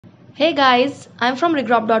Hey guys, I'm from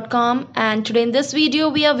Regrob.com and today in this video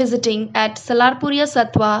we are visiting at Salarpuria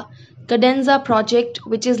Sattva Cadenza project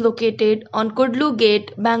which is located on Kudlu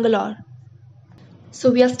Gate, Bangalore. So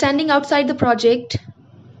we are standing outside the project.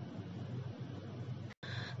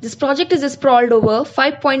 This project is sprawled over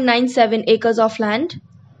 5.97 acres of land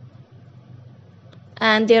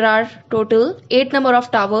and there are total 8 number of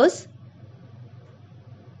towers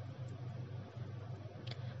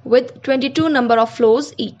with 22 number of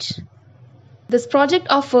floors each. This project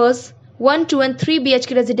offers 1, 2 and 3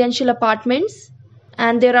 BHK residential apartments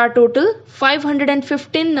and there are total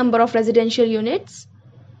 515 number of residential units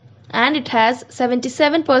and it has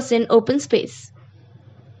 77% open space.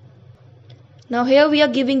 Now here we are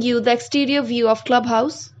giving you the exterior view of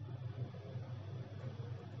Clubhouse.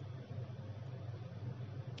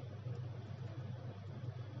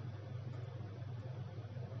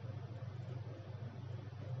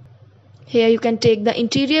 Here you can take the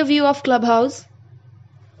interior view of Clubhouse.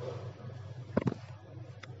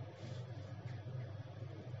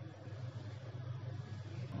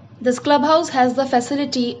 This clubhouse has the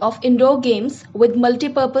facility of indoor games with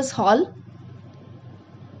multi-purpose hall.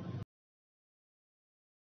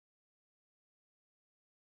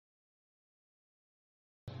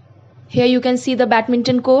 Here you can see the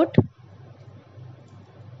badminton court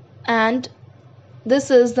and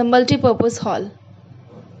this is the multi-purpose hall.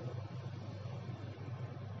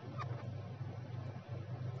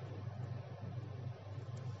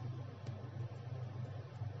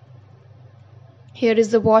 Here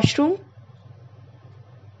is the washroom.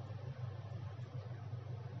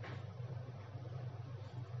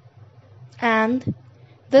 And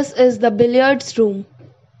this is the billiards room.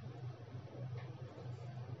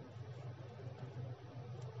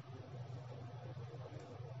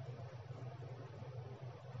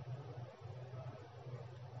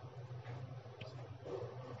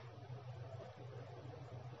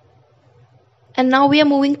 And now we are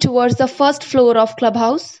moving towards the first floor of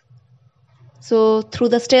Clubhouse. So through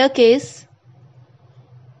the staircase,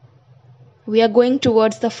 we are going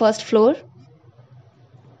towards the first floor.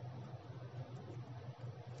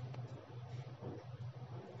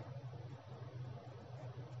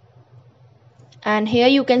 And here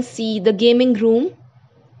you can see the gaming room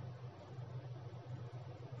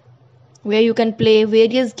where you can play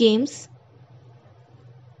various games.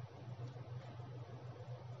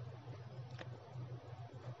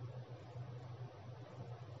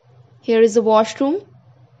 Here is the washroom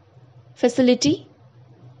facility.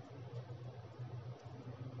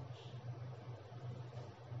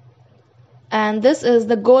 And this is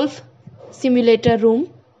the golf simulator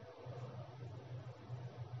room.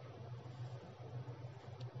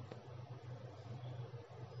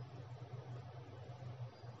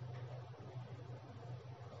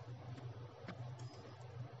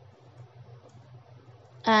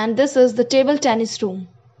 And this is the table tennis room.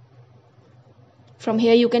 From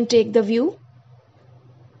here you can take the view.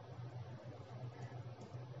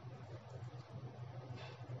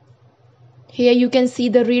 Here you can see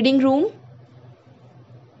the reading room.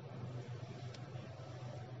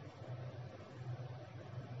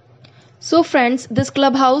 So friends, this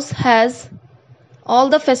clubhouse has all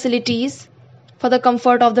the facilities for the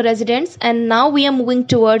comfort of the residents, and now we are moving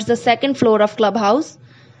towards the second floor of Clubhouse.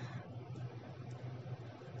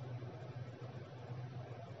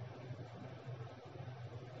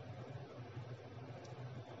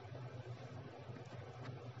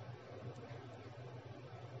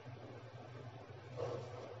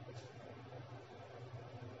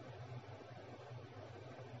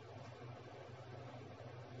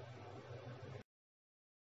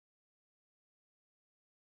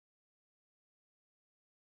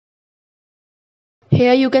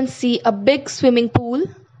 Here you can see a big swimming pool.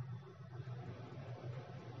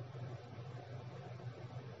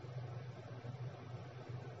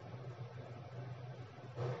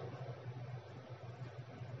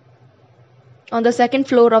 On the second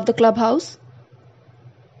floor of the clubhouse.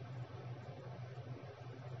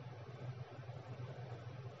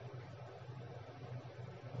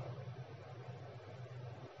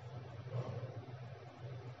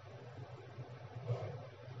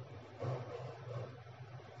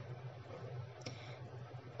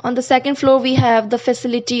 On the second floor we have the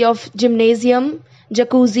facility of gymnasium,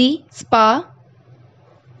 jacuzzi, spa.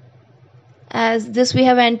 As this we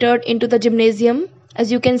have entered into the gymnasium.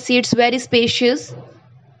 As you can see, it's very spacious.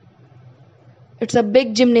 It's a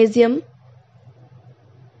big gymnasium.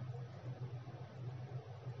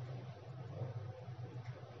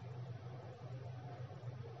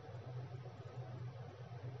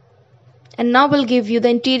 And now we'll give you the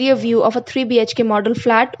interior view of a 3 BHK model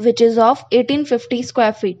flat which is of 1850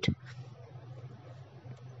 square feet.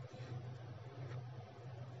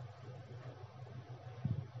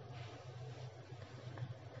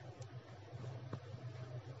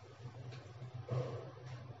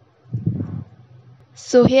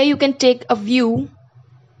 So here you can take a view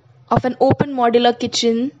of an open modular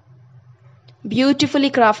kitchen, beautifully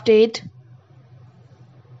crafted,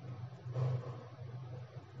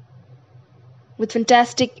 with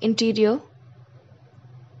fantastic interior.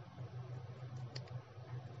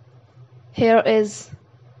 Here is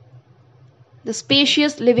the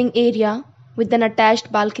spacious living area with an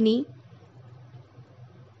attached balcony.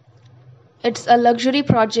 It's a luxury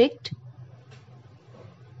project,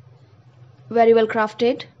 very well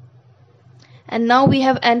crafted. And now we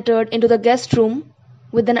have entered into the guest room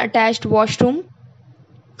with an attached washroom,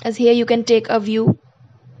 as here you can take a view.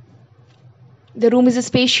 The room is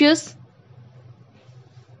spacious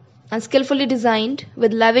and skillfully designed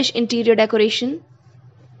with lavish interior decoration.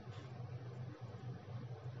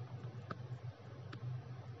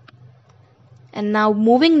 And now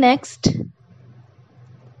moving next,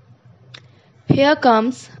 here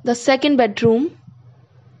comes the second bedroom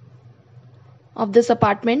of this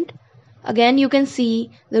apartment. Again you can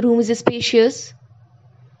see the room is spacious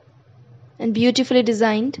and beautifully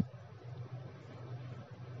designed.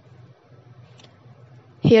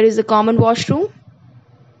 Here is the common washroom.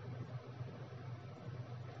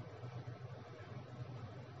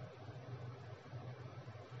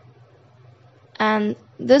 And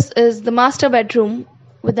this is the master bedroom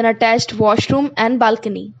with an attached washroom and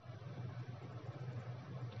balcony.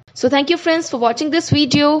 So thank you friends for watching this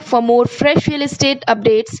video. For more fresh real estate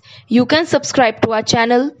updates, you can subscribe to our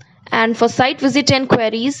channel, and for site visit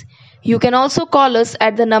enquiries, you can also call us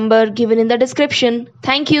at the number given in the description.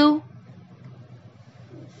 Thank you.